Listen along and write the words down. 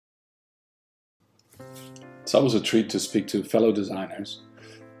It's always a treat to speak to fellow designers.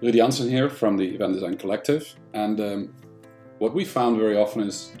 Ruud Janssen here from the Event Design Collective, and what we found very often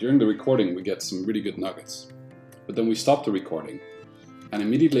is during the recording we get some really good nuggets, but then we stop the recording and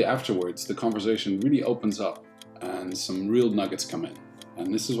immediately afterwards the conversation really opens up and some real nuggets come in.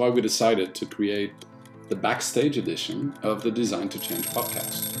 And this is why we decided to create the Backstage edition of the Design to Change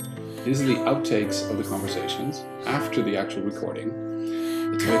podcast. These are the outtakes of the conversations after the actual recording.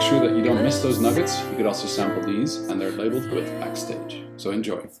 To make sure that you don't miss those nuggets, you could also sample these, and they're labeled with Backstage. So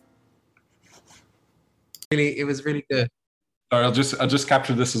enjoy. It was really good. All right, I'll just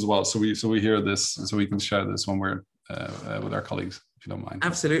capture this as well, so we hear this, and so we can share this when we're with our colleagues, if you don't mind.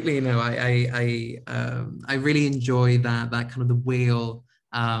 Absolutely, no, I really enjoy that kind of the wheel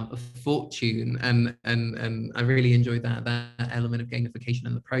of fortune, and I really enjoy that element of gamification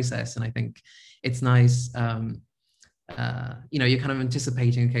in the process, and I think it's nice. You're kind of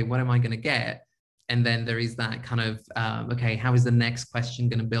anticipating, okay, what am I going to get? And then there is that kind of, okay, how is the next question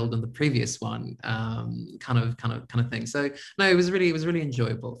going to build on the previous one? Kind of thing. So no, it was really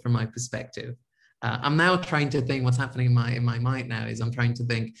enjoyable from my perspective. I'm now trying to think what's happening in my mind now is I'm trying to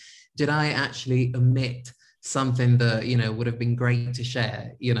think, did I actually omit something that, would have been great to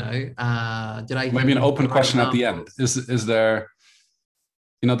share? Did I maybe an open question at the end? Is there,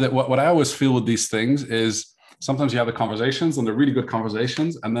 that what I always feel with these things is, sometimes you have the conversations and they're really good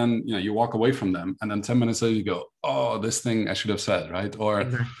conversations, and then you walk away from them, and then 10 minutes later you go, oh, this thing I should have said, right? Or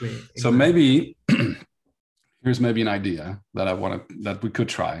exactly. So maybe here's maybe an idea that we could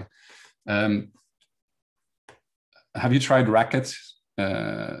try. Have you tried Racket,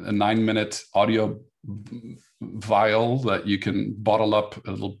 a 9-minute audio vial that you can bottle up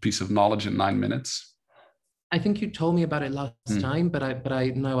a little piece of knowledge in 9 minutes? I think you told me about it last time, but I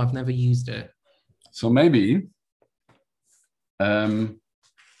no, I've never used it. So maybe, and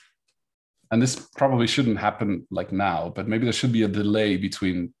this probably shouldn't happen like now, but maybe there should be a delay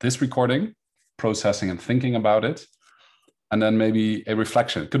between this recording, processing and thinking about it, and then maybe a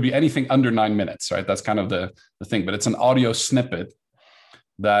reflection. It could be anything under 9 minutes, right? That's kind of the thing, but it's an audio snippet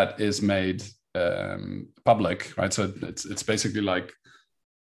that is made public, right? So it's basically like,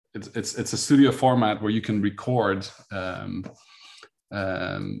 it's a studio format where you can record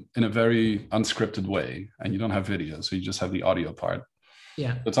in a very unscripted way, and you don't have video, so you just have the audio part.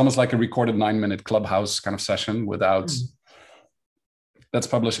 Yeah, it's almost like a recorded 9-minute Clubhouse kind of session without that's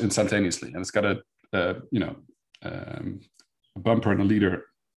published instantaneously, and it's got a bumper and a leader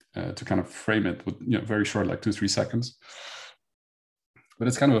to kind of frame it with very short, like 2-3 seconds. But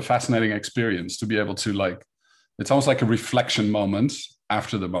it's kind of a fascinating experience to be able to it's almost like a reflection moment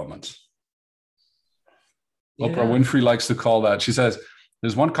after the moment. Yeah. Oprah Winfrey likes to call that. She says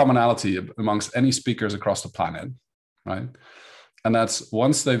there's one commonality amongst any speakers across the planet, right? And that's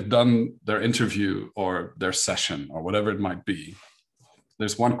once they've done their interview or their session or whatever it might be,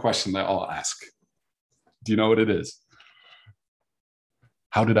 there's one question they all ask. Do you know what it is?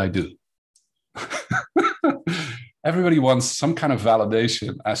 How did I do? Everybody wants some kind of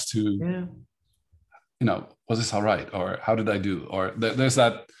validation as to, was this all right? Or how did I do? Or there's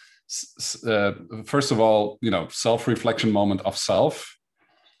that, first of all, self-reflection moment of self,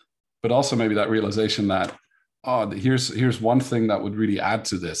 but also maybe that realization that, here's one thing that would really add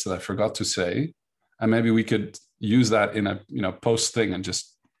to this that I forgot to say, and maybe we could use that in a post thing and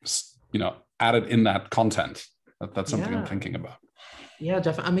just add it in that content. That's something I'm thinking about. Yeah,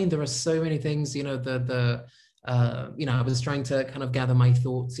 definitely. I mean, there are so many things. I was trying to kind of gather my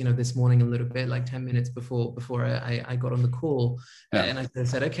thoughts, this morning a little bit, like 10 minutes before I got on the call. Yeah. And I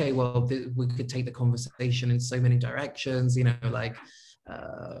said, okay, well, we could take the conversation in so many directions,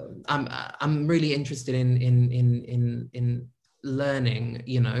 I'm really interested in learning,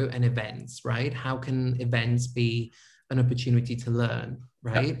 and events, right? How can events be an opportunity to learn,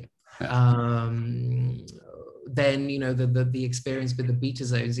 right? Yeah. Then, the experience with the beta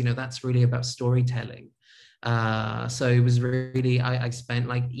zones, that's really about storytelling. So it was really, I spent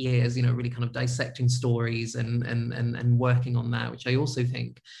like years, really kind of dissecting stories and working on that, which I also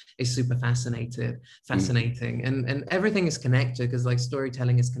think is super fascinating. And everything is connected, because like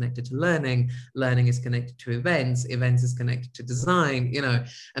storytelling is connected to learning is connected to events is connected to design,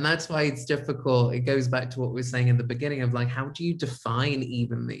 and that's why it's difficult. It goes back to what we were saying in the beginning of like, how do you define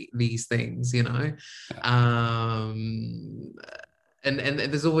even these things, And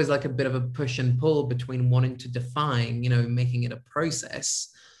there's always like a bit of a push and pull between wanting to define, making it a process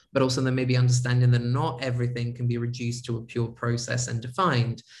but also then maybe understanding that not everything can be reduced to a pure process and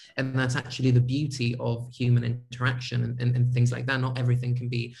defined. And that's actually the beauty of human interaction and things like that. Not everything can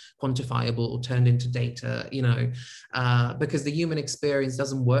be quantifiable or turned into data, because the human experience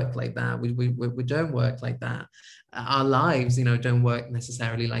doesn't work like that. We don't work like that. Our lives, don't work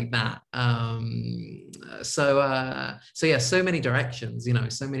necessarily like that. So yeah, so many directions,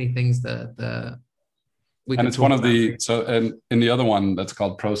 so many things that we and could it's talk one of about. the, so, and in the other one that's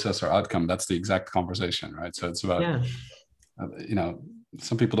called process or outcome, that's the exact conversation, right? So it's about,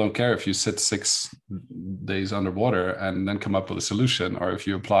 some people don't care if you sit 6 days underwater and then come up with a solution, or if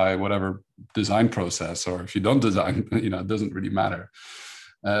you apply whatever design process, or if you don't design, it doesn't really matter.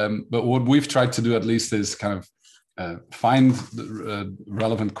 But what we've tried to do at least is kind of find the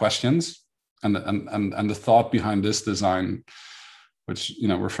relevant questions and the thought behind this design, which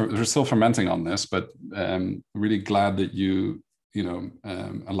we're still fermenting on this, but really glad that you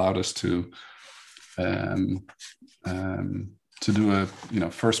allowed us to do a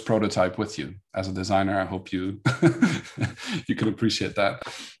first prototype with you as a designer. I hope you you can appreciate that.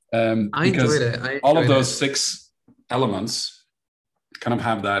 I enjoyed it. All of those 6 elements kind of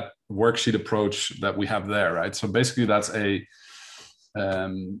have that worksheet approach that we have there, right? So basically that's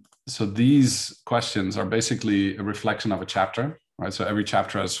so these questions are basically a reflection of a chapter, right? So every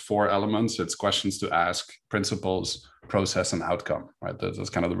chapter has 4 elements. It's questions to ask, principles, process, and outcome, right?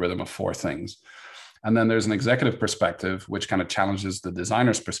 That's kind of the rhythm of 4 things. And then there's an executive perspective, which kind of challenges the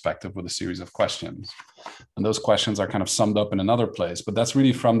designer's perspective with a series of questions. And those questions are kind of summed up in another place, but that's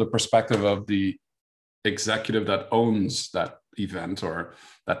really from the perspective of the executive that owns that event or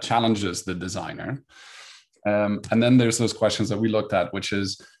that challenges the designer. And then there's those questions that we looked at, which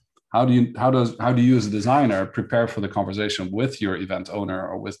is how do you as a designer prepare for the conversation with your event owner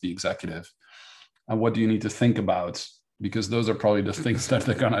or with the executive? And what do you need to think about? Because those are probably the things that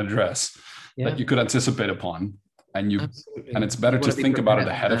they're going to address that you could anticipate upon. And and it's better to think about it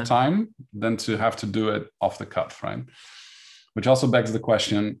ahead of time than to have to do it off the cuff, right? Which also begs the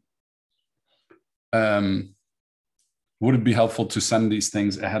question, would it be helpful to send these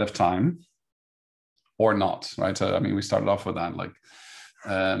things ahead of time or not, right? So, I mean, we started off with that, like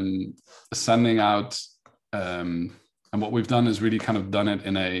sending out, and what we've done is really kind of done it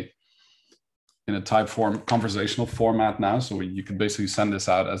in a type form, conversational format now. So you could basically send this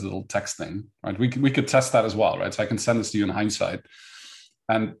out as a little text thing, right? We could test that as well, right? So I can send this to you in hindsight,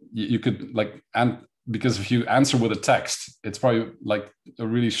 and you could because if you answer with a text, it's probably like a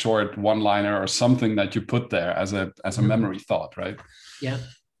really short one-liner or something that you put there as a memory thought, right? Yeah.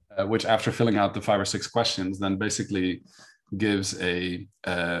 Which after filling out the 5 or 6 questions, then basically gives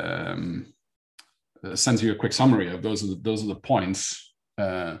sends you a quick summary of those are the points.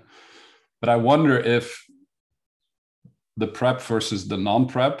 But I wonder if the prep versus the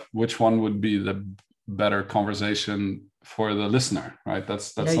non-prep, which one would be the better conversation for the listener, right?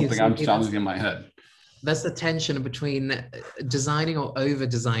 That's something I'm challenging in my head. That's the tension between designing or over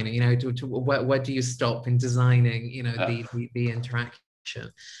designing, where do you stop in designing, the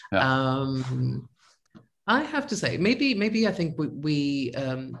interaction. I have to say, maybe I think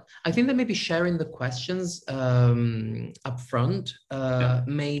I think that maybe sharing the questions up front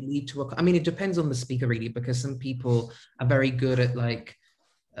may lead to it depends on the speaker really, because some people are very good at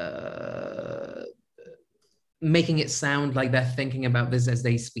making it sound like they're thinking about this as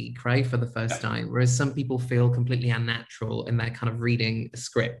they speak, right, for the first time, whereas some people feel completely unnatural in that kind of reading a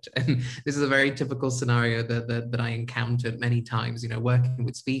script. And this is a very typical scenario that I encountered many times, working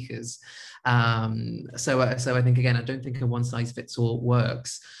with speakers. So I think, again, I don't think a one-size-fits-all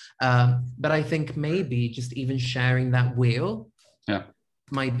works, but I think maybe just even sharing that wheel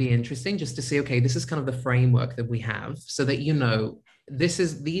might be interesting, just to see, okay, this is kind of the framework that we have, so that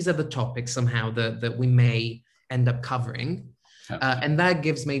these are the topics somehow that we may end up covering. And that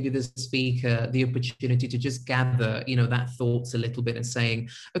gives maybe the speaker the opportunity to just gather, that thoughts a little bit and saying,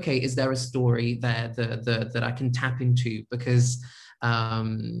 okay, is there a story there that I can tap into? Because,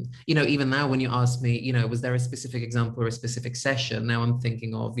 even now when you ask me, was there a specific example or a specific session? Now I'm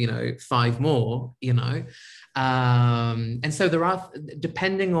thinking of, 5 more, and so there are,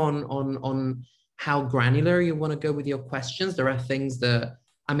 depending on how granular you want to go with your questions, there are things that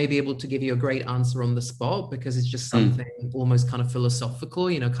I may be able to give you a great answer on the spot, because it's just something almost kind of philosophical,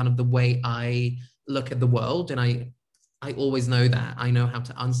 kind of the way I look at the world. And I always know that I know how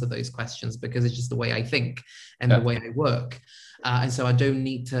to answer those questions, because it's just the way I think and the way I work. And so I don't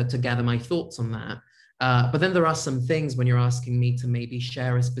need to gather my thoughts on that. But then there are some things when you're asking me to maybe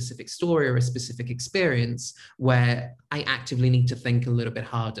share a specific story or a specific experience where I actively need to think a little bit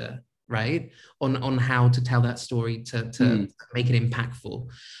harder, right? On how to tell that story to make it impactful.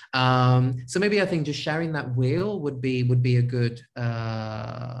 So maybe I think just sharing that wheel would be a good,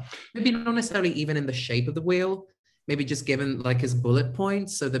 maybe not necessarily even in the shape of the wheel, maybe just given like as bullet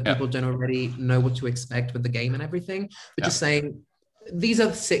points so that people don't already know what to expect with the game and everything, but just saying, these are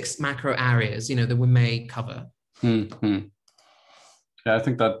the 6 macro areas, you know, that we may cover. Yeah, I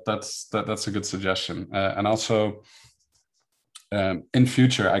think that's a good suggestion. And also, in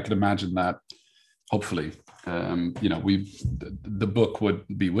future, I could imagine that hopefully, you know, the book would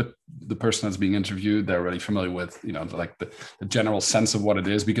be with the person that's being interviewed. They're already familiar with, you know, like the general sense of what it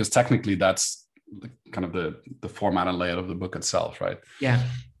is, because technically that's kind of the format and layout of the book itself, right? Yeah.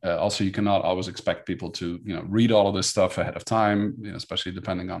 Also, you cannot always expect people to, you know, read all of this stuff ahead of time, you know, especially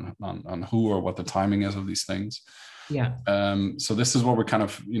depending on who or what the timing is of these things. Yeah. So this is what we're kind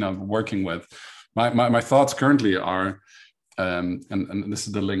of, you know, working with. My thoughts currently are, and this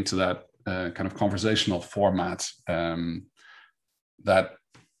is the link to that kind of conversational format, that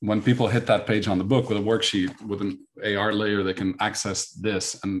when people hit that page on the book with a worksheet with an AR layer, they can access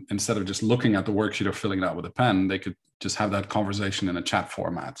this, and instead of just looking at the worksheet or filling it out with a pen, they could just have that conversation in a chat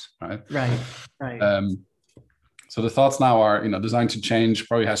format, right? Right. So the thoughts now are, you know, Design to Change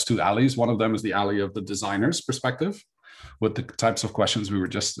probably has 2 alleys. One of them is the alley of the designer's perspective, with the types of questions we were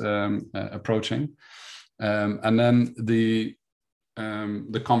just approaching, and then the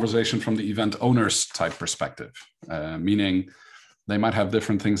conversation from the event owner's type perspective, meaning they might have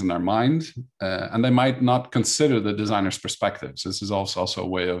different things in their mind, and they might not consider the designer's perspectives. This is also a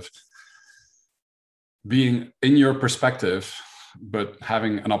way of being in your perspective, but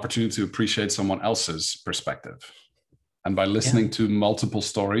having an opportunity to appreciate someone else's perspective. And by listening to multiple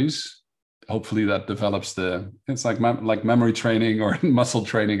stories, hopefully that develops it's like memory training or muscle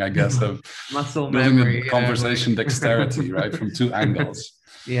training, I guess, of muscle building memory, conversation dexterity, right, from 2 angles.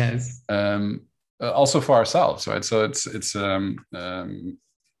 Yes. Also for ourselves, right? So it's you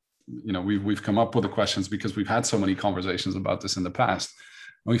know, we've come up with the questions because we've had so many conversations about this in the past.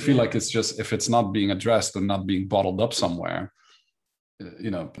 And we feel like it's just, if it's not being addressed and not being bottled up somewhere, you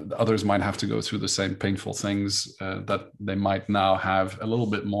know, others might have to go through the same painful things that they might now have a little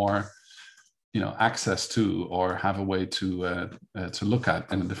bit more, you know, access to, or have a way to look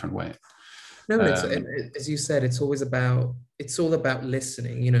at in a different way. No, it's, as you said, it's all about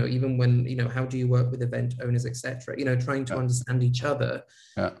listening, you know, even when, you know, how do you work with event owners, etc., you know, trying to understand each other.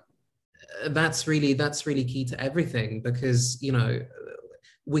 That's really key to everything, because, you know,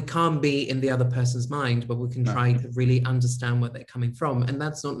 we can't be in the other person's mind, but we can try to really understand where they're coming from. And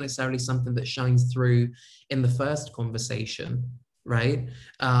that's not necessarily something that shines through in the first conversation, right?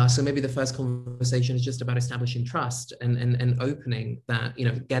 So maybe the first conversation is just about establishing trust and opening that, you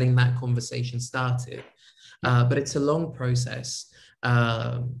know, getting that conversation started. But it's a long process.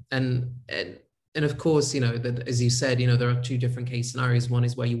 And of course, you know, that, as you said, you know, there are 2 different case scenarios. One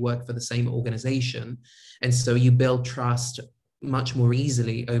is where you work for the same organization, and so you build trust much more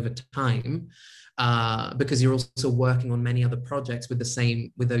easily over time, because you're also working on many other projects with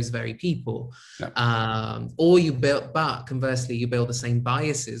those very people. Or but conversely, you build the same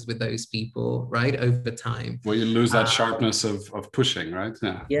biases with those people, right, over time. Well, you lose that sharpness of pushing, right?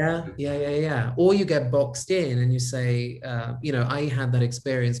 Yeah. Or you get boxed in and you say, you know, I had that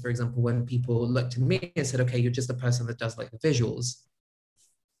experience, for example, when people looked at me and said, okay, you're just the person that does like the visuals.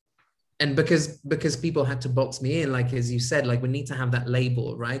 And because people had to box me in, like, as you said, like, we need to have that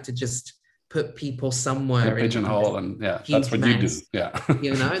label, right? To just put people somewhere. Pigeonhole, and that's what you do.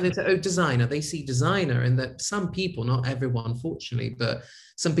 You know, and they say, oh, designer, they see designer, and that some people, not everyone, fortunately, but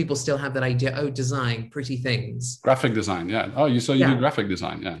some people still have that idea, oh, design, pretty things. Graphic design, Oh, you do graphic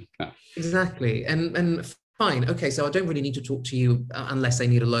design, Exactly. And fine, okay, so I don't really need to talk to you unless I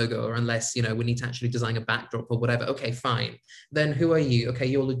need a logo, or unless, you know, we need to actually design a backdrop or whatever. Okay, fine. Then who are you? Okay,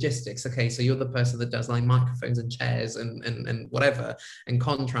 you're logistics. Okay, so you're the person that does like microphones and chairs and whatever, and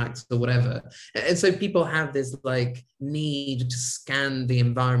contracts or whatever. And so people have this like need to scan the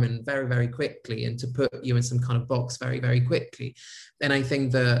environment very, very quickly and to put you in some kind of box very, very quickly. And I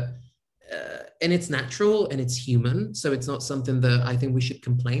think that and it's natural and it's human, so it's not something that I think we should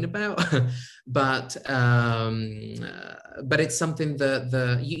complain about. but it's something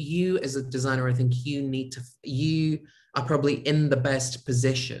that you as a designer, I think you are probably in the best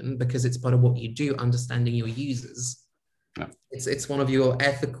position, because it's part of what you do, understanding your users. It's one of your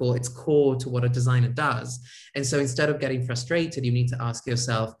ethical, it's core to what a designer does. And so instead of getting frustrated, you need to ask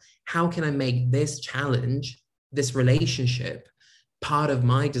yourself, how can I make this challenge, this relationship, part of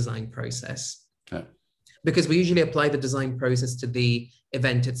my design process? Because we usually apply the design process to the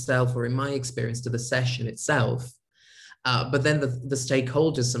event itself, or in my experience, to the session itself. But then the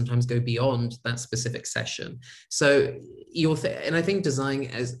stakeholders sometimes go beyond that specific session. So and I think design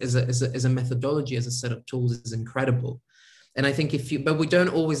as a methodology, as a set of tools is incredible. And I think but we don't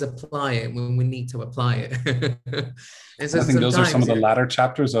always apply it when we need to apply it. And so I think those are some of the latter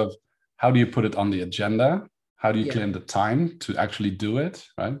chapters of how do you put it on the agenda? How do you claim the time to actually do it,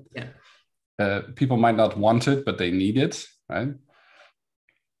 right? Yeah. People might not want it, but they need it, right?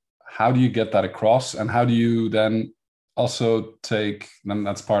 How do you get that across? And how do you then also then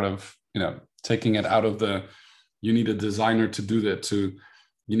that's part of, taking it out of you need a designer to do that,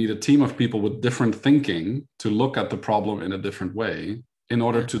 you need a team of people with different thinking to look at the problem in a different way in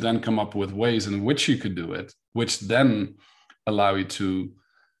order to then come up with ways in which you could do it, which then allow you to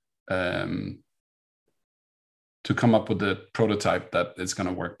come up with the prototype that is going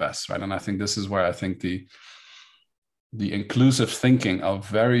to work best, right? And I think this is where I think the inclusive thinking of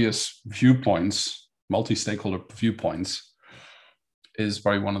various viewpoints, multi-stakeholder viewpoints, is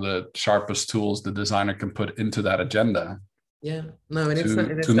probably one of the sharpest tools the designer can put into that agenda. Yeah, no,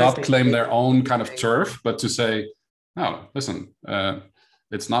 and to not claim their own kind of turf, but to say, "No, listen,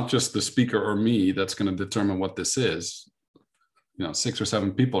 it's not just the speaker or me that's going to determine what this is. 6 or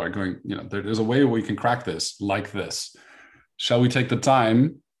 7 people are going. There's a way we can crack this like this. Shall we take the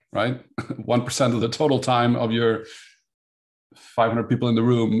time, right? 1% of the total time of your 500 people in the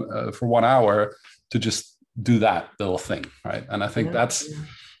room for 1 hour to just do that little thing, right?" And I think that's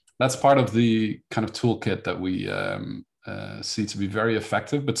part of the kind of toolkit that we see to be very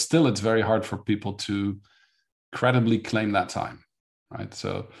effective, but still it's very hard for people to credibly claim that time, right?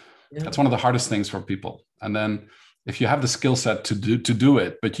 So that's one of the hardest things for people. And then if you have the skill set to do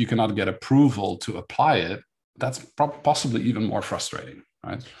it, but you cannot get approval to apply it, that's possibly even more frustrating,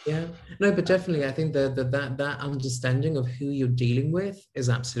 right? Yeah, no, but definitely, I think that understanding of who you're dealing with is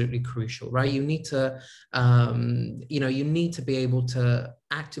absolutely crucial, right? You need to, you need to be able to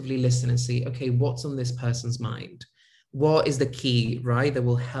actively listen and see, okay, what's on this person's mind? What is the key, right, that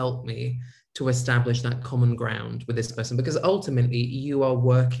will help me to establish that common ground with this person? Because ultimately, you are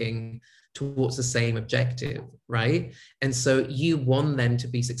working towards the same objective, right? And so you want them to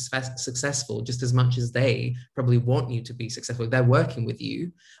be successful just as much as they probably want you to be successful. They're working with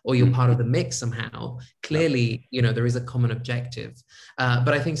you, or you're part of the mix somehow. Clearly, there is a common objective. But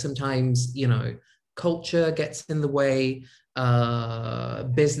I think sometimes, culture gets in the way,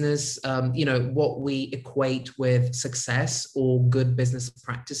 business, what we equate with success or good business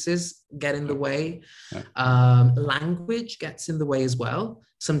practices get in the way. Language gets in the way as well.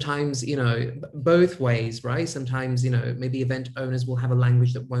 Sometimes, both ways, right? Sometimes, maybe event owners will have a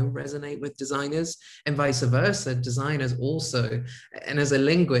language that won't resonate with designers, and vice versa. Designers also, and as a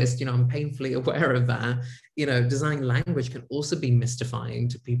linguist, I'm painfully aware of that. Design language can also be mystifying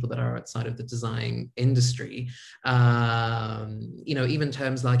to people that are outside of the design industry. Even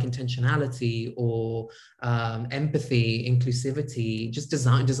terms like intentionality or empathy, inclusivity, just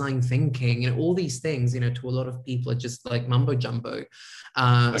design thinking, all these things, to a lot of people are just like mumbo jumbo.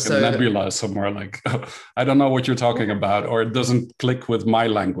 Like a nebula somewhere, like, I don't know what you're talking about, or it doesn't click with my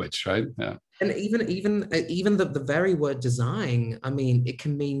language, right? Yeah. And even the very word design, I mean, it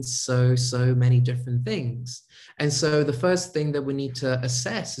can mean so many different things. And so the first thing that we need to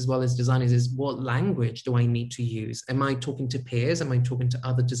assess as well as designers is, what language do I need to use? Am I talking to peers? Am I talking to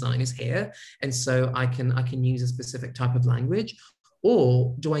other designers here? And so I can use a specific type of language.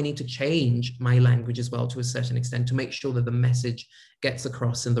 Or do I need to change my language as well to a certain extent to make sure that the message gets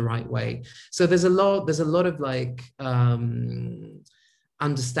across in the right way? So there's a lot of like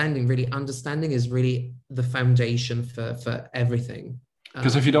understanding. Really, understanding is really the foundation for everything.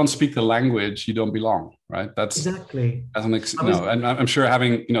 Because if you don't speak the language, you don't belong, right? That's exactly. And I'm sure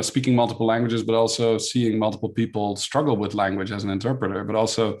having, speaking multiple languages, but also seeing multiple people struggle with language as an interpreter, but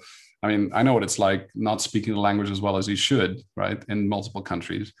also, I mean, I know what it's like not speaking the language as well as you should, right? In multiple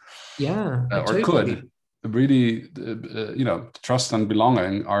countries. Yeah. Or totally. Could. Really, trust and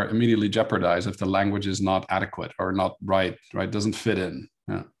belonging are immediately jeopardized if the language is not adequate or not right? Doesn't fit in.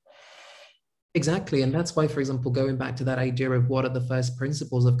 Yeah. Exactly. And that's why, for example, going back to that idea of what are the first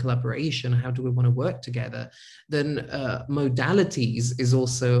principles of collaboration, how do we want to work together, then modalities is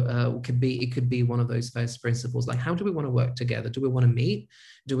also, could be one of those first principles. Like, how do we want to work together? Do we want to meet?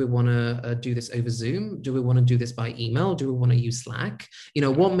 Do we want to do this over Zoom? Do we want to do this by email? Do we want to use Slack?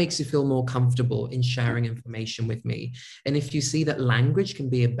 What makes you feel more comfortable in sharing information with me? And if you see that language can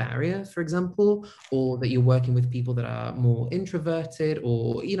be a barrier, for example, or that you're working with people that are more introverted,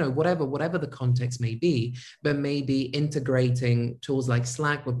 or, whatever the context may be, but maybe integrating tools like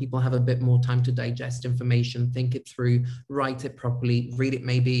Slack where people have a bit more time to digest information, think it through, write it properly, read it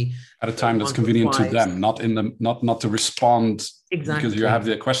maybe at a time that's convenient to them, not to respond because you have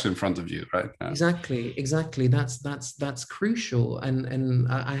the question in front of you, right? Yeah. Exactly. That's crucial. And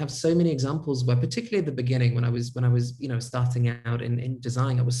I have so many examples where, particularly at the beginning, when I was starting out in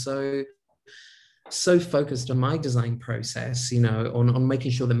design, I was so focused on my design process, on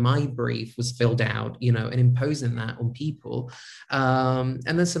making sure that my brief was filled out, and imposing that on people.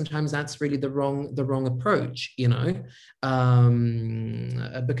 And then sometimes that's really the wrong approach,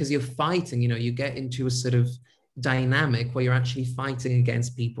 because you're fighting, you get into a sort of dynamic where you're actually fighting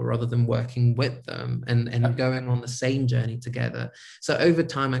against people rather than working with them and going on the same journey together. So over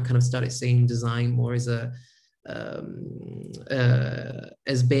time, I kind of started seeing design more as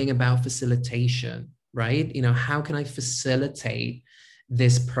as being about facilitation, right? How can I facilitate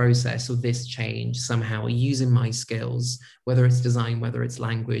this process or this change somehow using my skills, whether it's design, whether it's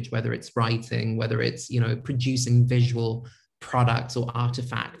language, whether it's writing, whether it's, producing visual products or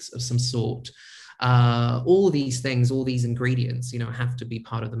artifacts of some sort. All these things, all these ingredients, have to be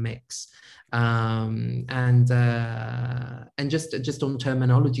part of the mix. And just on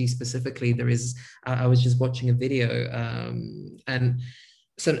terminology specifically, I was just watching a video, and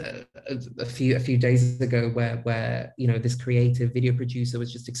so a few days ago where this creative video producer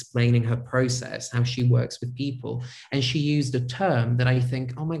was just explaining her process, how she works with people, and she used a term that I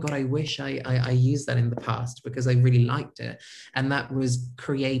think, oh my God, I wish I used that in the past because I really liked it, and that was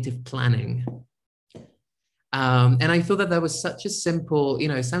creative planning. And I thought that was such a simple,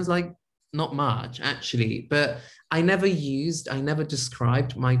 it sounds like not much actually, but I never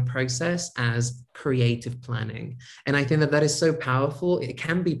described my process as creative planning. And I think that is so powerful. It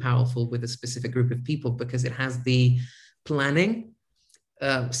can be powerful with a specific group of people because it has the planning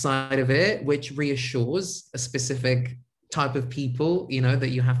side of it, which reassures a specific type of people,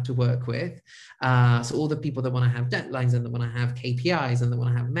 that you have to work with. So all the people that want to have deadlines and they want to have KPIs and they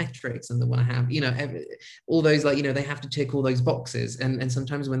want to have metrics and they want to have, all those, they have to tick all those boxes. And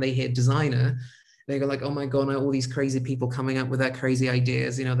sometimes when they hear designer, they go like, oh my God, all these crazy people coming up with their crazy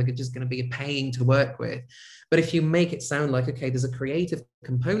ideas, they're just going to be a pain to work with. But if you make it sound like, okay, there's a creative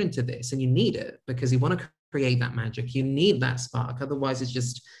component to this and you need it because you want to create that magic, you need that spark. Otherwise it's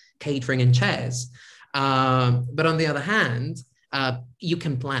just catering and chairs. But on the other hand, you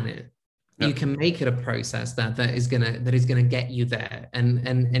can plan it. Yep. You can make it a process that is gonna get you there, and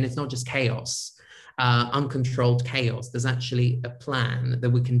it's not just chaos, uncontrolled chaos. There's actually a plan that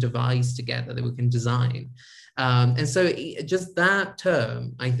we can devise together, that we can design, and so just that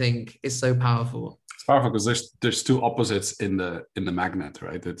term, I think, is so powerful. It's powerful because there's two opposites in the magnet,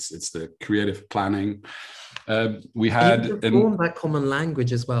 right? It's the creative planning. We had form that common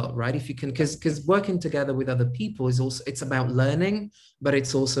language as well, right? If you can, because working together with other people it's about learning, but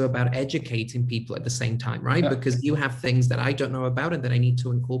it's also about educating people at the same time, right? Yeah. Because you have things that I don't know about and that I need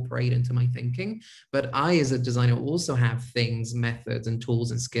to incorporate into my thinking, but I, as a designer, also have things, methods, and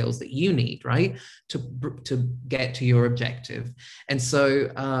tools and skills that you need, right, to get to your objective. And so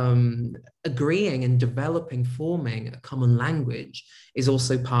agreeing and developing, forming a common language is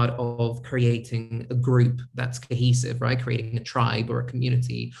also part of creating a group that's cohesive, right? Creating a tribe or a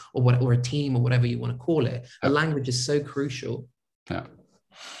community or a team or whatever you want to call it. A language is so crucial. Yeah,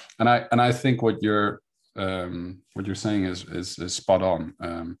 and I think what you're saying is spot on.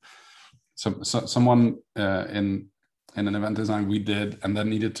 Someone in an event design we did and then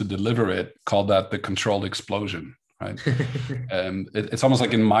needed to deliver it called that the controlled explosion. Right. It's almost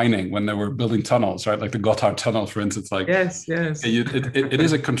like in mining when they were building tunnels, right? Like the Gotthard tunnel, for instance. Like yes. It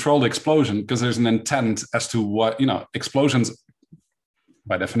is a controlled explosion because there's an intent as to what, explosions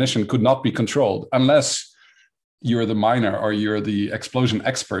by definition could not be controlled unless you're the miner or you're the explosion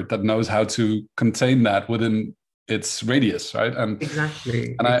expert that knows how to contain that within its radius, right? And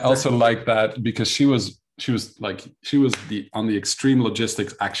exactly. I also like that because she was on the extreme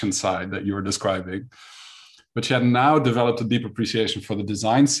logistics action side that you were describing. But she had now developed a deep appreciation for the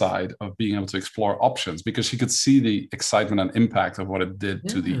design side of being able to explore options because she could see the excitement and impact of what it did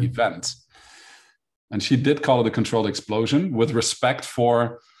to the event. And she did call it a controlled explosion with respect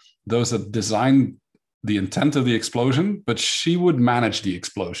for those that designed the intent of the explosion, but she would manage the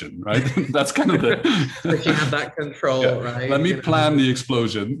explosion, right? That's kind of But you have that control, right? Let me plan the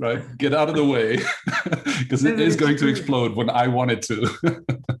explosion, right? Get out of the way because it is going to explode when I want it to.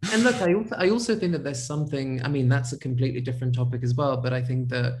 And look, I also think that there's something, I mean, that's a completely different topic as well, but I think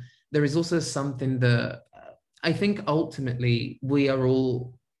that there is also something that I think ultimately we are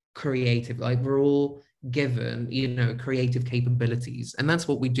all creative, like we're all given, you know, creative capabilities. And that's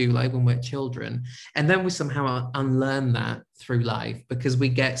what we do like when we're children. And then we somehow unlearn that through life, because we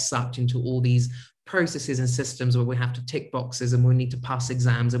get sucked into all these processes and systems where we have to tick boxes and we need to pass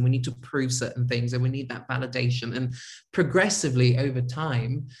exams and we need to prove certain things and we need that validation. And progressively over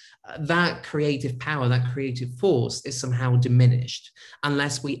time, that creative power, that creative force is somehow diminished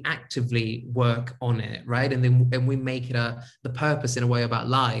unless we actively work on it, right? And we make it the purpose in a way about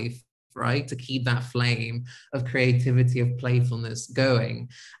life, right, to keep that flame of creativity, of playfulness going.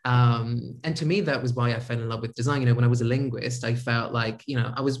 And to me, that was why I fell in love with design. You know, when I was a linguist, I felt like, you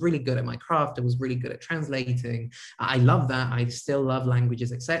know, I was really good at my craft. I was really good at translating. I love that. I still love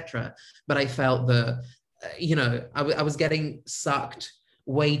languages, etc. But I felt that, you know, I was getting sucked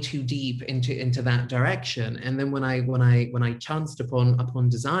way too deep into that direction. And then when I chanced upon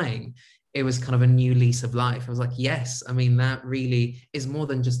design, it was kind of a new lease of life. I was like, yes, I mean, that really is more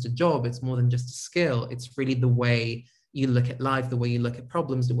than just a job. It's more than just a skill. It's really the way you look at life, the way you look at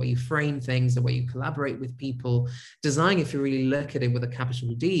problems, the way you frame things, the way you collaborate with people. Design, if you really look at it with a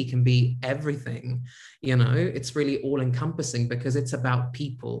capital D, can be everything. You know, it's really all encompassing because it's about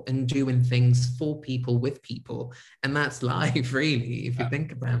people and doing things for people with people. And that's life, really, if you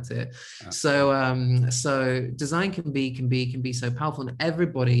think about it. So design can be so powerful, and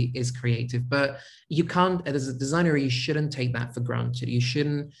everybody is creative, but you can't, as a designer, you shouldn't take that for granted. You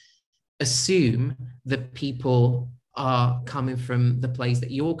shouldn't assume that people are coming from the place that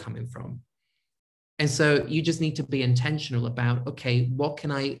you're coming from. And so you just need to be intentional about, okay, what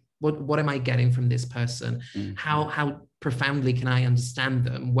am I getting from this person? Mm-hmm. How profoundly can I understand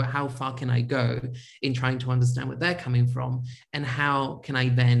them? How far can I go in trying to understand what they're coming from? And how can I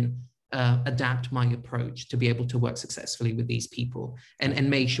then adapt my approach to be able to work successfully with these people and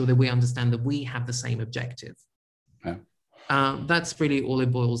make sure that we understand that we have the same objective. Yeah. That's really all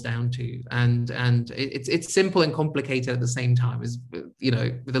it boils down to, and it's simple and complicated at the same time. Is, you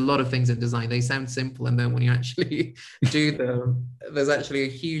know, with a lot of things in design, they sound simple, and then when you actually do them, there's actually a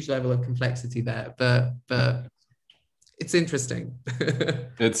huge level of complexity there. But it's interesting.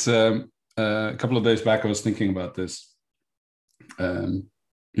 It's a couple of days back, I was thinking about this.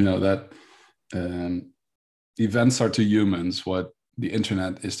 You know, that events are to humans what the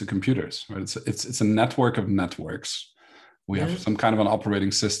internet is to computers, right? It's a network of networks. We have some kind of an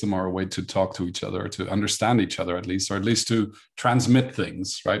operating system or a way to talk to each other, to understand each other at least, or at least to transmit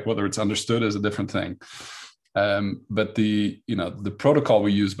things, right? Whether it's understood is a different thing. But the protocol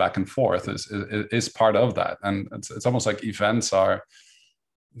we use back and forth is part of that. And it's almost like events are,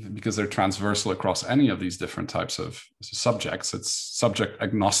 because they're transversal across any of these different types of subjects, it's subject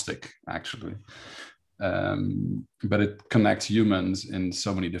agnostic, actually. But it connects humans in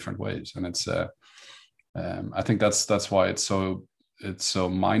so many different ways. And it's I think that's why it's so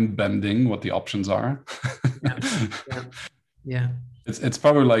mind-bending what the options are. Yeah. It's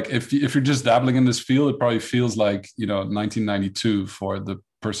probably like if you're just dabbling in this field, it probably feels like, you know, 1992 for the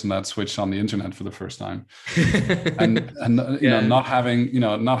person that switched on the internet for the first time, and you know, not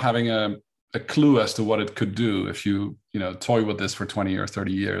having a clue as to what it could do if you toy with this for 20 or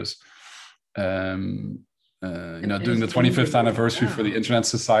 30 years. Doing the 25th anniversary for the Internet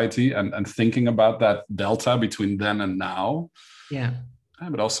Society and thinking about that delta between then and now. Yeah.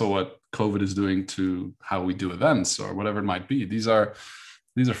 But also what COVID is doing to how we do events or whatever it might be. These are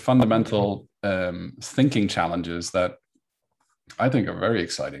fundamental thinking challenges that I think are very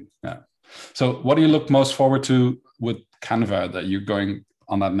exciting. Yeah. So what do you look most forward to with Canva that you're going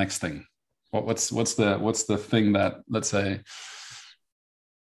on that next thing? What's the thing that, let's say?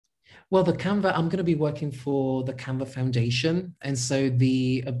 Well, the Canva, I'm going to be working for the Canva Foundation. And so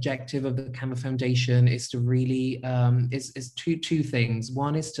the objective of the Canva Foundation is to really, is two things.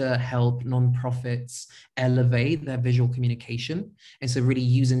 One is to help nonprofits elevate their visual communication. And so really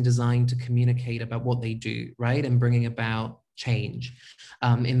using design to communicate about what they do, right? And bringing about change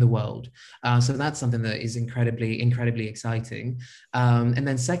in the world. So that's something that is incredibly exciting. And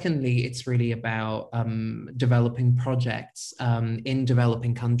then secondly, it's really about developing projects in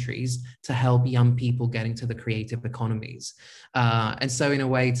developing countries to help young people get into the creative economies. And so in a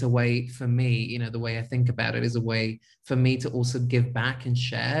way, it's a way for me, the way I think about it is a way for me to also give back and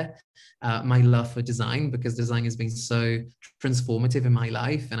share my love for design, because design has been so transformative in my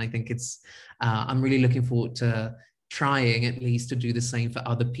life. And I think I'm really looking forward to trying at least to do the same for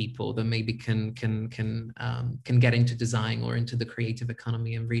other people that maybe can get into design or into the creative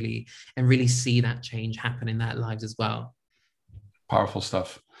economy and really see that change happen in their lives as well. Powerful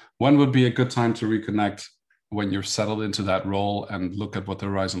stuff. When would be a good time to reconnect when you're settled into that role and look at what the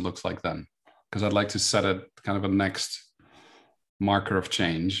horizon looks like then? Because I'd like to set it kind of a next marker of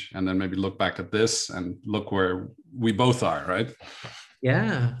change, and then maybe look back at this and look where we both are, right?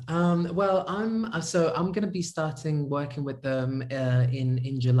 Yeah. Well, I'm going to be starting working with them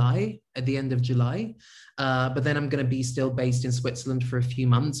in July, at the end of July. But then I'm going to be still based in Switzerland for a few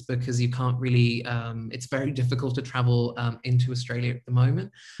months because you can't really, it's very difficult to travel into Australia at the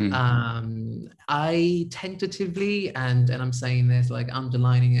moment. I tentatively, and I'm saying this like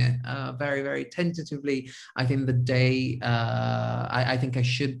underlining it very, very tentatively, I think the day, I think I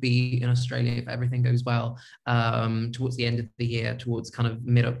should be in Australia if everything goes well, towards the end of the year, towards kind of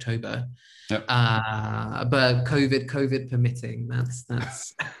mid-October. Yep. But COVID permitting, that's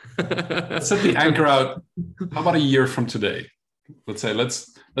Let's set the anchor out. How about a year from today? Let's say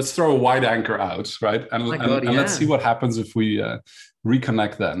let's throw a wide anchor out, right? And let's see what happens if we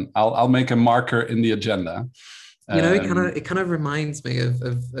reconnect. Then I'll make a marker in the agenda. You know, it kind of reminds me of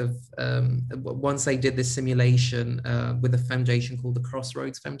once I did this simulation with a foundation called the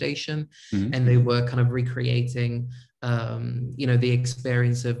Crossroads Foundation, and they were kind of recreating, you know, the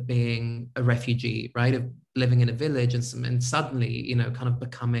experience of being a refugee, right? Of living in a village and suddenly, you know, kind of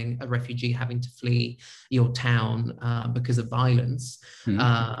becoming a refugee, having to flee your town because of violence,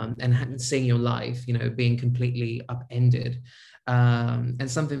 and seeing your life, you know, being completely upended. And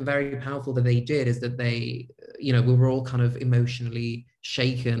something very powerful that they did is that they, you know, we were all kind of emotionally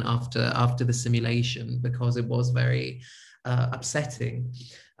shaken after the simulation because it was very upsetting.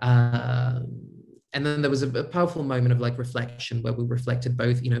 And then there was a powerful moment of like reflection where we reflected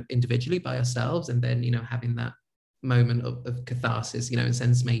both, you know, individually by ourselves, and then, you know, having that moment of catharsis, you know, and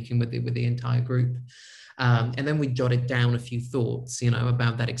sense making with the entire group. And then we jotted down a few thoughts, you know,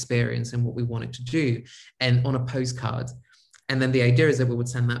 about that experience and what we wanted to do, and on a postcard. And then the idea is that we would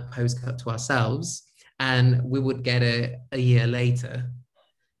send that postcard to ourselves, and we would get it a year later.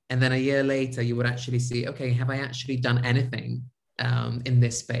 And then a year later, you would actually see, okay, have I actually done anything in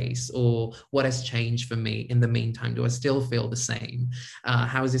this space, or what has changed for me in the meantime? Do I still feel the same?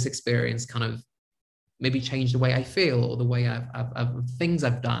 How has this experience kind of maybe changed the way I feel, or the way I've things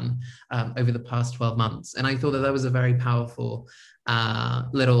I've done over the past 12 months? And I thought that was a very powerful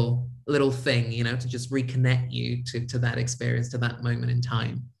little thing, you know, to just reconnect you to that experience, to that moment in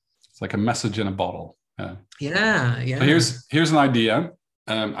time. It's like a message in a bottle. Yeah. So here's an idea.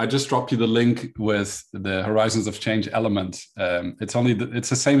 I just dropped you the link with the Horizons of Change element. It's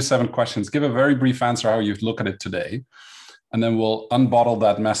the same 7 questions. Give a very brief answer how you look at it today, and then we'll unbottle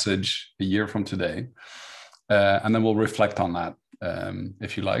that message a year from today, and then we'll reflect on that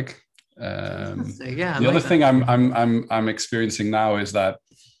if you like. The other thing I'm experiencing now is that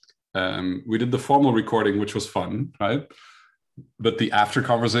we did the formal recording, which was fun, right? But the after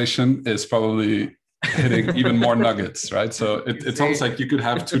conversation is probably hitting even more nuggets, right? So it's almost like you could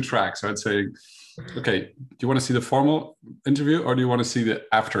have 2 tracks, right? Saying, okay, do you want to see the formal interview, or do you want to see the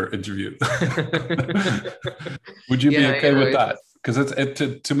after interview? Would you be okay with that? Because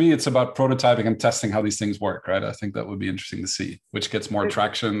to me, it's about prototyping and testing how these things work, right? I think that would be interesting to see, which gets more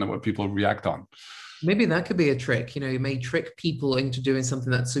traction and what people react on. Maybe that could be a trick. You know, you may trick people into doing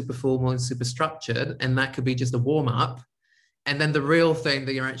something that's super formal and super structured, and that could be just a warm-up. And then the real thing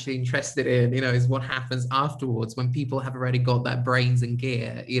that you're actually interested in, you know, is what happens afterwards when people have already got that brains in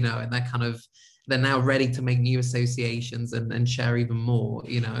gear, you know, and they're now ready to make new associations and share even more,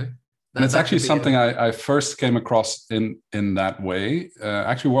 you know. And it's actually something I first came across in that way.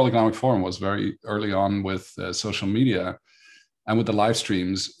 Actually, World Economic Forum was very early on with social media and with the live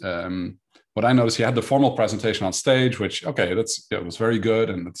streams. What I noticed, you had the formal presentation on stage, which, okay, it was very good,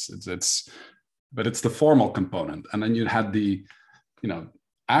 and but it's the formal component. And then you had the, you know,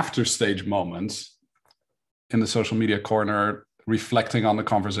 after stage moments in the social media corner, reflecting on the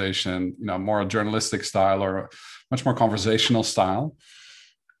conversation, you know, more a journalistic style or a much more conversational style,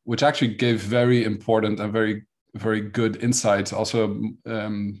 which actually gave very important and very, very good insights. Also,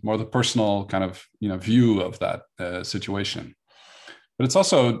 more the personal kind of, you know, view of that situation. But it's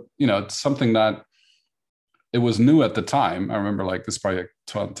also, you know, it's something that it was new at the time. I remember like this probably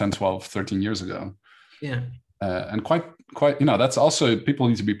like 10, 12, 13 years ago. Yeah. And quite, you know, that's also, people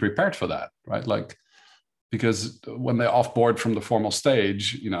need to be prepared for that, right? Like, because when they're off board from the formal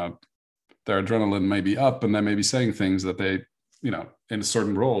stage, you know, their adrenaline may be up and they may be saying things that they, you know, in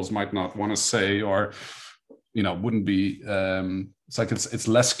certain roles might not want to say, or, you know, wouldn't be, it's like it's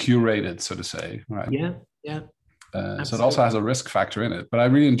less curated, so to say, right? Yeah. So it also has a risk factor in it. But I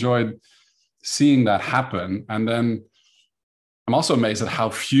really enjoyed seeing that happen. And then I'm also amazed at how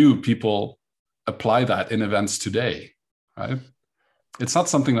few people apply that in events today, right? It's not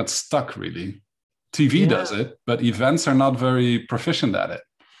something that's stuck really. TV does it, but events are not very proficient at it.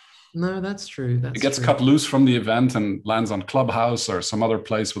 No, that's true. It That's gets true. cut loose from the event and lands on Clubhouse or some other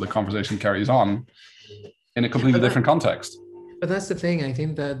place where the conversation carries on in a completely But different context. But that's the thing. I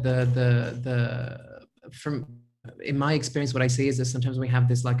think that the from in my experience, what I see is that sometimes we have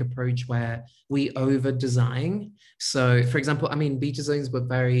this like approach where we over design. So, for example, I mean, beta zones were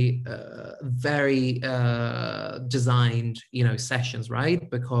very designed, sessions, right?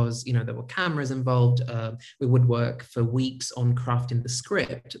 Because there were cameras involved. We would work for weeks on crafting the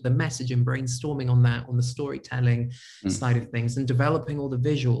script, the messaging, brainstorming on that, on the storytelling side of things, and developing all the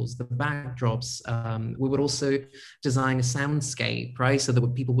visuals, the backdrops. We would also design a soundscape, right? So that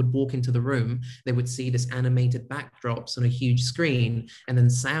when people would walk into the room, they would see this animated backdrops on a huge screen, and then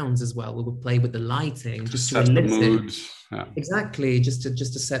sounds as well. We would play with the lighting just to set the elicit mood. Yeah. Exactly, just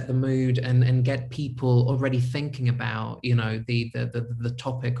to set the mood and get people already thinking about the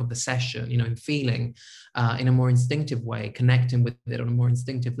topic of the session, and feeling in a more instinctive way, connecting with it on a more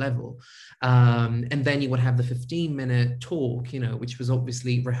instinctive level. And then you would have the 15-minute talk, which was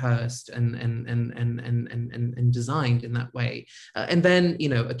obviously rehearsed and designed in that way. And then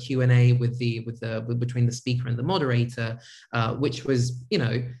a Q&A between the speaker and the moderator, which was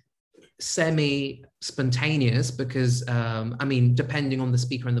semi-spontaneous because depending on the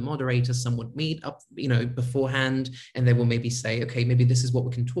speaker and the moderator, some would meet up beforehand, and they will maybe say, okay, maybe this is what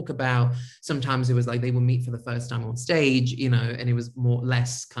we can talk about. Sometimes it was like they will meet for the first time on stage, and it was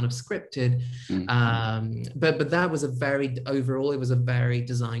less kind of scripted. But that was overall it was a very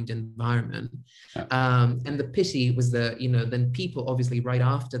designed environment. And the pity was that then people obviously right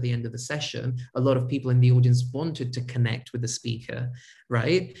after the end of the session, a lot of people in the audience wanted to connect with the speaker,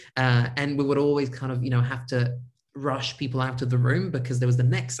 right? And we would always kind of have to rush people out of the room because there was the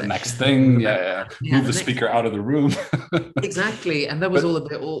next session. Next thing, move the speaker out of the room. Exactly. And that was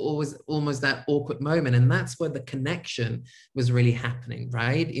always almost that awkward moment, and that's where the connection was really happening,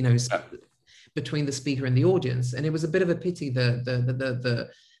 right? Between the speaker and the audience. And it was a bit of a pity that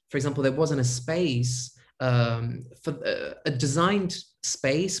for example, there wasn't a space for a designed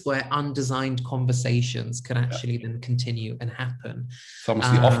space where undesigned conversations could actually then continue and happen. It's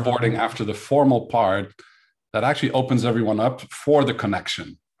almost the offboarding after the formal part that actually opens everyone up for the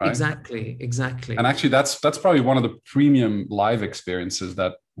connection, right? Exactly. And actually, that's probably one of the premium live experiences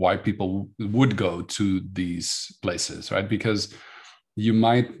that why people would go to these places, right? Because you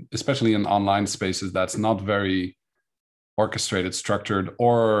might, especially in online spaces, that's not very orchestrated, structured,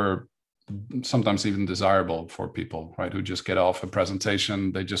 or sometimes even desirable for people, right? Who just get off a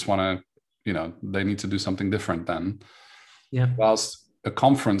presentation, they just want to, they need to do something different then. Yeah. Whilst a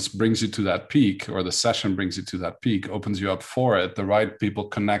conference brings you to that peak, or the session brings you to that peak, opens you up for it, the right people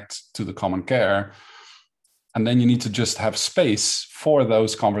connect to the common care. And then you need to just have space for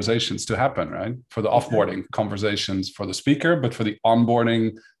those conversations to happen, right? For the offboarding conversations for the speaker, but for the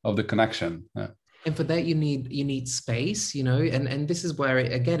onboarding of the connection. Yeah. And for that, you need space, and this is where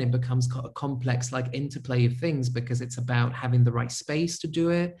it becomes a complex like interplay of things, because it's about having the right space to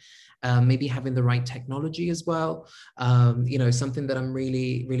do it, maybe having the right technology as well. Something that I'm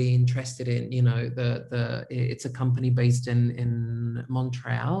really, really interested in, it's a company based in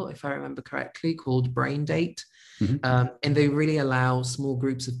Montreal, if I remember correctly, called Braindate. And they really allow small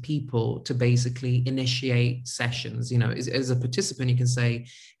groups of people to basically initiate sessions. As a participant, you can say,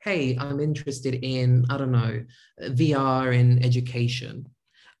 hey, I'm interested in, I don't know, VR in education.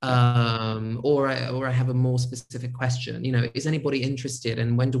 Or I have a more specific question, is anybody interested,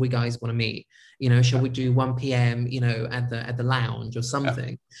 and when do we guys want to meet? Shall we do 1 p.m. at the lounge or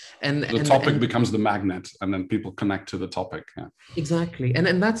something? And the topic becomes the magnet, and then people connect to the topic. Yeah. Exactly.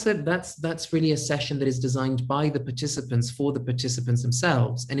 And that's really a session that is designed by the participants for the participants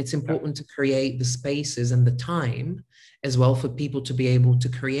themselves. And it's important to create the spaces and the time as well for people to be able to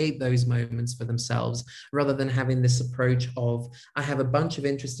create those moments for themselves, rather than having this approach of, I have a bunch of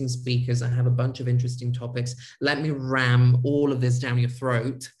interesting speakers, I have a bunch of interesting topics, let me ram all of this down your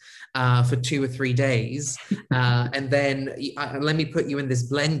throat for 2 or 3 days, and then let me put you in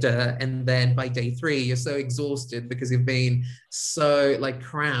this blender, and then by day 3 you're so exhausted because you've been so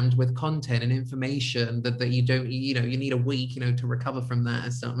crammed with content and information that you don't, you need a week to recover from that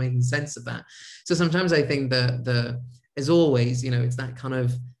and start making sense of that. So sometimes I think that as always, it's that kind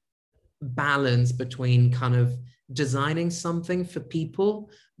of balance between kind of designing something for people,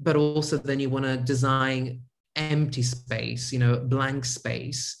 but also then you want to design empty space, blank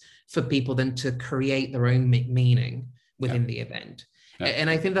space for people then to create their own meaning within the event. And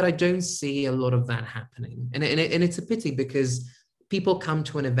I think that I don't see a lot of that happening. And it's a pity, because people come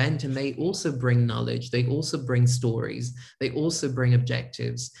to an event and they also bring knowledge, they also bring stories, they also bring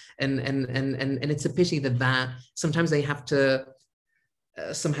objectives. And it's a pity that sometimes they have to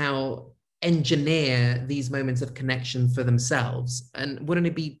somehow engineer these moments of connection for themselves. And wouldn't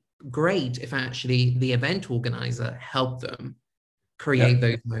it be great if actually the event organizer helped them create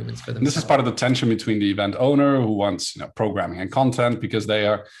those moments for themselves? This is part of the tension between the event owner, who wants, you know, programming and content, because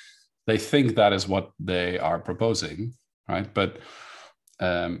they think that is what they are proposing, right? But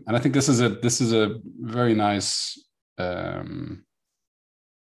and I think this is a very nice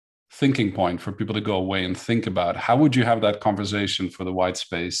thinking point for people to go away and think about: how would you have that conversation for the white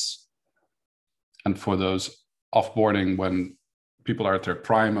space and for those offboarding, when people are at their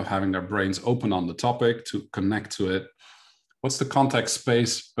prime of having their brains open on the topic to connect to it? What's the context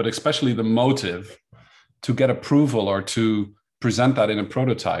space, but especially the motive to get approval or to present that in a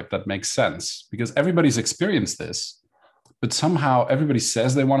prototype that makes sense? Because everybody's experienced this, but somehow everybody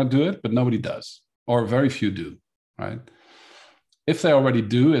says they want to do it, but nobody does, or very few do, right? If they already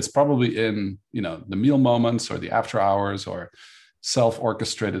do, it's probably in, you know, the meal moments or the after hours or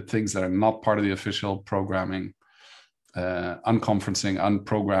self-orchestrated things that are not part of the official programming. Unconferencing,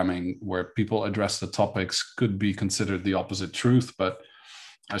 unprogramming, where people address the topics, could be considered the opposite truth, but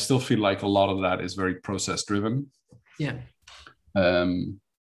I still feel like a lot of that is very process driven. Yeah. But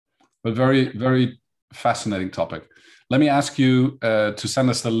very, very fascinating topic. Let me ask you to send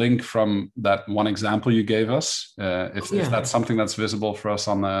us the link from that one example you gave us, if that's something that's visible for us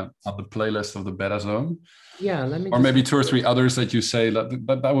on the playlist of the Beta Zone. Yeah, let me. Or maybe 2 or 3 others that you say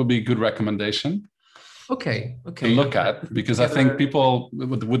that would be a good recommendation. Okay. To look at, because I think people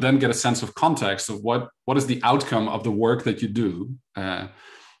would then get a sense of context of what is the outcome of the work that you do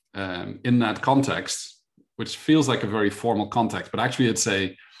in that context, which feels like a very formal context, but actually it's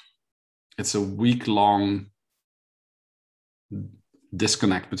a week-long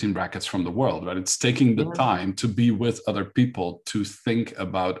disconnect between brackets from the world, right? It's taking the time to be with other people, to think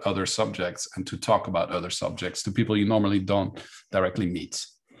about other subjects and to talk about other subjects to people you normally don't directly meet.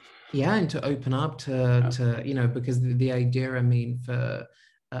 Yeah, and to open up to you know, because the idea, I mean, for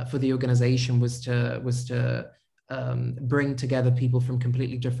the organization was to bring together people from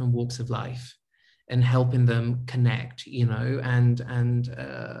completely different walks of life and helping them connect, you know, and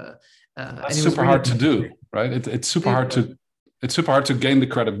that's super hard to do, right? It's super hard to gain the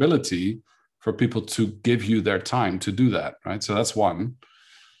credibility for people to give you their time to do that, right? So that's one.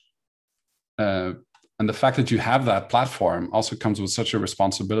 And the fact that you have that platform also comes with such a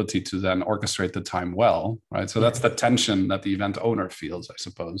responsibility to then orchestrate the time well, right? So that's the tension that the event owner feels, I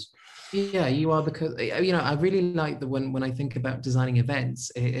suppose. Yeah, you are, because, you know, I really like when I think about designing events,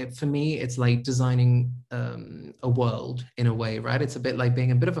 for me, it's like designing a world in a way, right? It's a bit like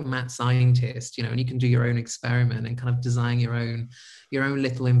being a bit of a mad scientist, you know, and you can do your own experiment and kind of design your own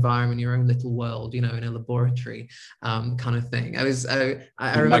little environment, your own little world, you know, in a laboratory kind of thing. I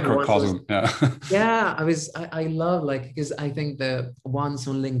remember microcosm, I love, like, because I think that once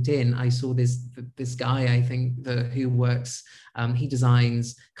on LinkedIn, I saw this guy, I think, who works, he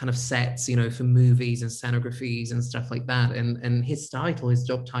designs kind of sets, you know, for movies and scenographies and stuff like that. And his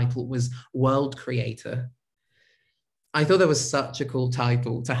job title was World Creator. I thought that was such a cool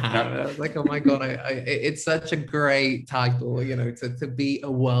title to have. I was like, oh my God, it's such a great title, you know, to be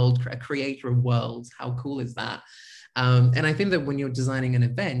a creator of worlds. How cool is that? And I think that when you're designing an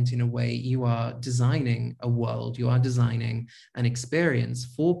event, in a way, you are designing a world, you are designing an experience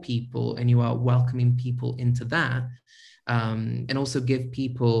for people, and you are welcoming people into that. And also give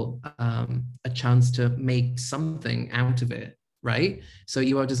people a chance to make something out of it, right? So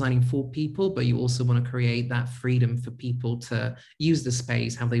you are designing for people, but you also want to create that freedom for people to use the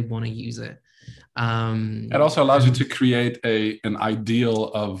space how they want to use it. It also allows you to create an ideal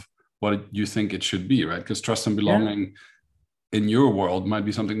of what you think it should be, right? Because trust and belonging in your world might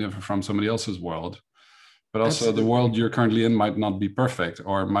be something different from somebody else's world. But also Absolutely. The world you're currently in might not be perfect,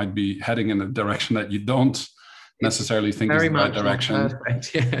 or might be heading in a direction that you don't necessarily think is the right direction.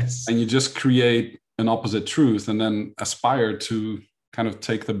 Perfect, yes. And you just create an opposite truth and then aspire to kind of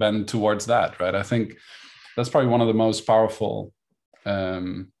take the bend towards that, right? I think that's probably one of the most powerful,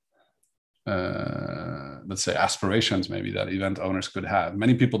 let's say, aspirations maybe that event owners could have.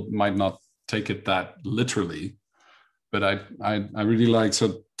 Many people might not take it that literally, but I really like,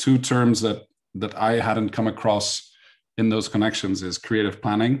 so 2 terms that I hadn't come across in those connections is creative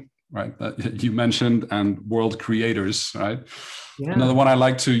planning, right, that you mentioned, and world creators, right? Yeah. Another one I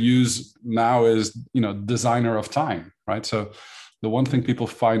like to use now is, you know, designer of time, right? So the one thing people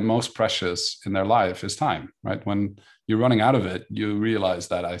find most precious in their life is time, right? When you're running out of it, you realize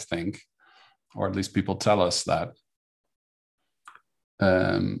that, I think, or at least people tell us that.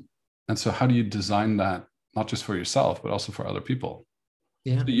 And so how do you design that, not just for yourself, but also for other people?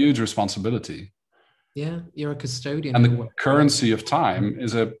 Yeah. It's a huge responsibility. Yeah, you're a custodian. And in a the way. currency of time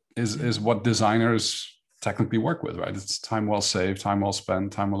is what designers technically work with, right? It's time well saved, time well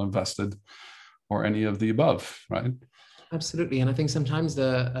spent, time well invested, or any of the above, right? Absolutely, and I think sometimes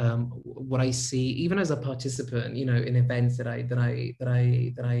the what I see, even as a participant, you know, in events that I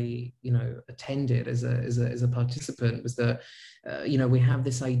attended as a participant, was that we have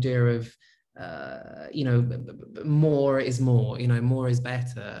this idea of more is more, more is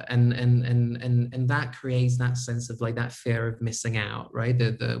better, and that creates that sense of like that fear of missing out, right?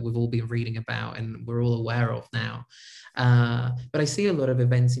 That we've all been reading about and we're all aware of now. But I see a lot of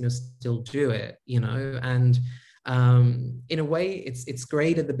events, still do it, and in a way it's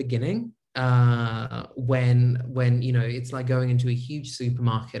great at the beginning, when it's like going into a huge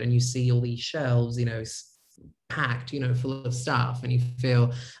supermarket and you see all these shelves, packed, full of stuff, and you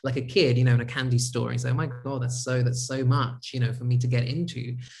feel like a kid, in a candy store, and say, oh my God, that's so much, for me to get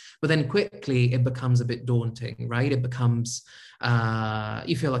into. But then quickly it becomes a bit daunting, right? It becomes,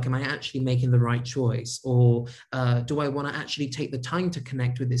 you feel like, am I actually making the right choice? Or do I want to actually take the time to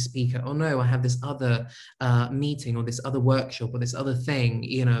connect with this speaker? Oh no, I have this other meeting or this other workshop or this other thing,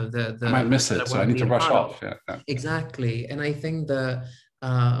 I might miss it, so I need to rush off. Yeah. Exactly. And I think that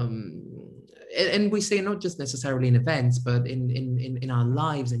and we see it not just necessarily in events, but in our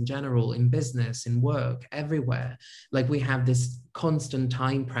lives in general, in business, in work, everywhere. Like we have this constant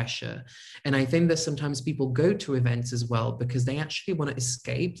time pressure. And I think that sometimes people go to events as well because they actually want to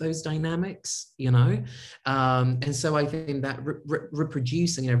escape those dynamics, and so I think that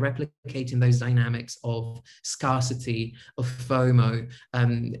reproducing, replicating those dynamics of scarcity, of FOMO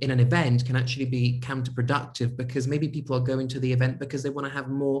in an event can actually be counterproductive, because maybe people are going to the event because they want to have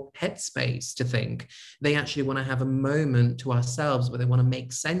more headspace to think. They actually want to have a moment to ourselves where they want to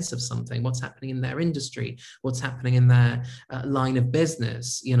make sense of something, what's happening in their industry, what's happening in their line of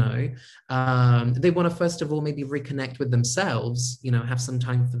business. They want to first of all maybe reconnect with themselves, have some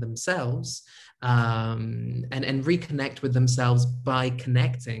time for themselves, and reconnect with themselves by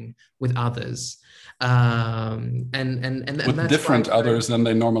connecting with others, and with different others than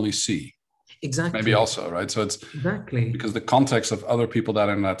they normally see. Exactly. Maybe also, right? So it's exactly because the context of other people that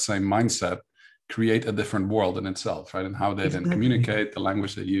are in that same mindset create a different world in itself, right? And how they then communicate, the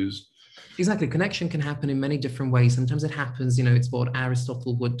language they use. Exactly. Connection can happen in many different ways. Sometimes it happens, it's what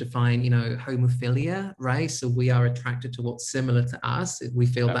Aristotle would define, homophilia, right? So we are attracted to what's similar to us. We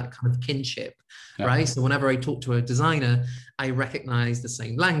feel that kind of kinship, right? So whenever I talk to a designer, I recognize the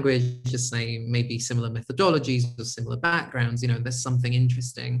same language, the same, maybe similar methodologies or similar backgrounds. There's something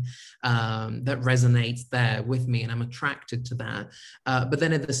interesting that resonates there with me, and I'm attracted to that. But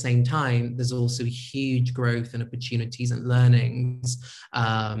then at the same time, there's also huge growth and opportunities and learnings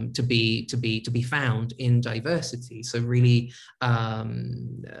to be found in diversity. So really,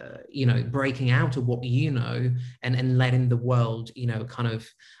 breaking out of what and letting the world, kind of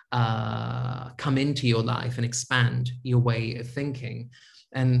come into your life and expand your way of thinking.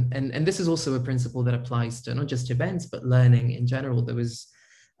 And this is also a principle that applies to not just events, but learning in general. There was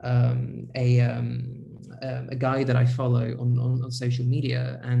a guy that I follow on social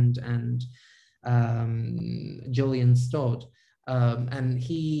media, and Julian Stodd, and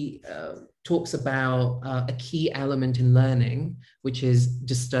he talks about a key element in learning, which is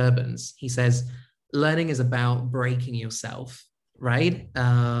disturbance. He says, learning is about breaking yourself, right?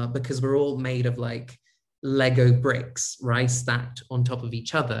 Because we're all made of like Lego bricks, right? Stacked on top of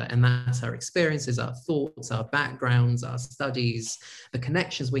each other. And that's our experiences, our thoughts, our backgrounds, our studies, the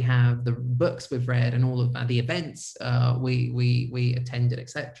connections we have, the books we've read, and all of that, the events we attended,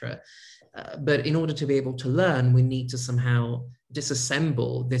 etc. But in order to be able to learn, we need to somehow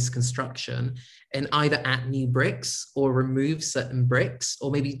disassemble this construction and either add new bricks or remove certain bricks, or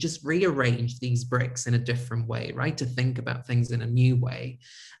maybe just rearrange these bricks in a different way, right? To think about things in a new way.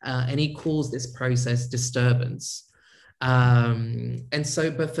 And he calls this process disturbance. And so,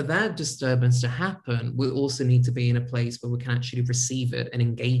 but for that disturbance to happen, we also need to be in a place where we can actually receive it and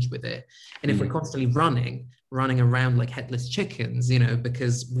engage with it. And if we're constantly running around like headless chickens,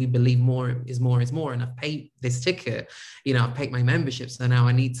 because we believe more is more, and I've paid this ticket, I've paid my membership, so now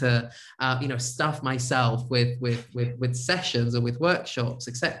I need to, stuff myself with sessions or with workshops,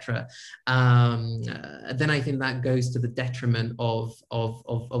 etc. Then I think that goes to the detriment of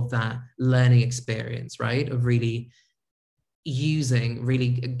that learning experience, right? Of really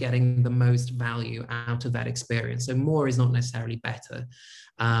getting the most value out of that experience. So more is not necessarily better,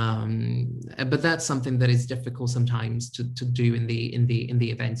 but that's something that is difficult sometimes to do in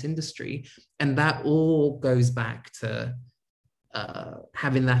the events industry, and that all goes back to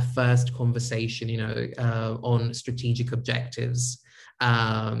having that first conversation, on strategic objectives,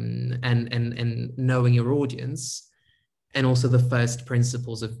 and knowing your audience, and also the first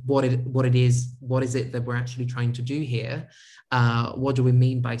principles of what it is that we're actually trying to do here. What do we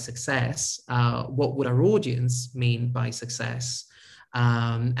mean by success? What would our audience mean by success?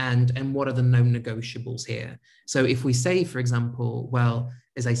 And what are the non-negotiables here? So if we say, for example, well,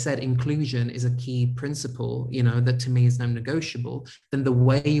 as I said, inclusion is a key principle, that to me is non-negotiable, then the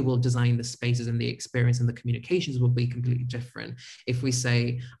way you will design the spaces and the experience and the communications will be completely different. If we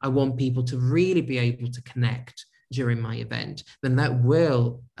say, I want people to really be able to connect during my event, then that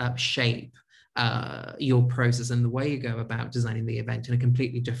will shape your process and the way you go about designing the event in a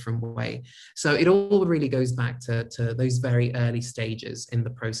completely different way. So it all really goes back to those very early stages in the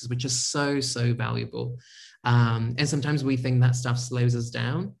process, which is so valuable. And sometimes we think that stuff slows us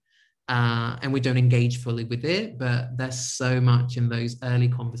down and we don't engage fully with it, but there's so much in those early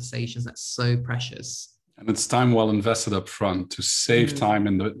conversations that's so precious. And it's time well invested up front to save time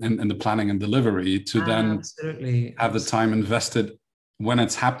in the planning and delivery, to then have the time invested when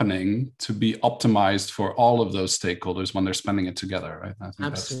it's happening to be optimized for all of those stakeholders when they're spending it together, right? I think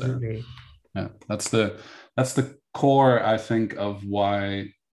absolutely. That's the core, I think, of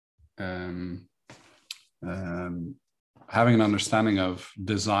why having an understanding of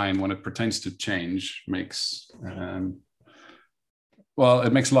design when it pertains to change makes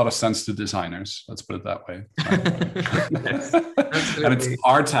it makes a lot of sense to designers. Let's put it that way. Yes, and it's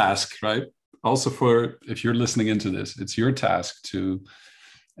our task, right? Also, if you're listening into this, it's your task to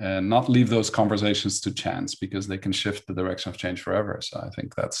not leave those conversations to chance, because they can shift the direction of change forever. So I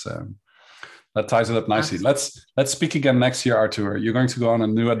think that ties it up nicely. Let's speak again next year, Arturo. You're going to go on a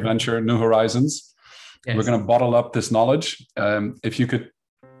new adventure, new horizons. Yes. We're going to bottle up this knowledge. If you could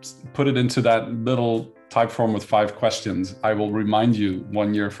put it into that little type form with 5 questions, I will remind you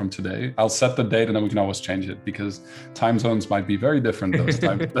 1 year from today. I'll set the date and then we can always change it, because time zones might be very different those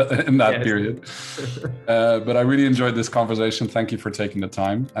times in that period. But I really enjoyed this conversation. Thank you for taking the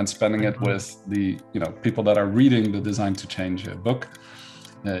time and spending it with the people that are reading the Design to Change book.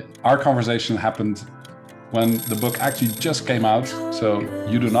 Our conversation happened when the book actually just came out, so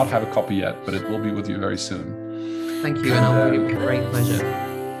you do not have a copy yet, but it will be with you very soon. Thank you, and it'll be a great pleasure.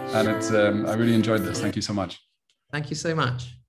 And I really enjoyed this. Thank you so much. Thank you so much.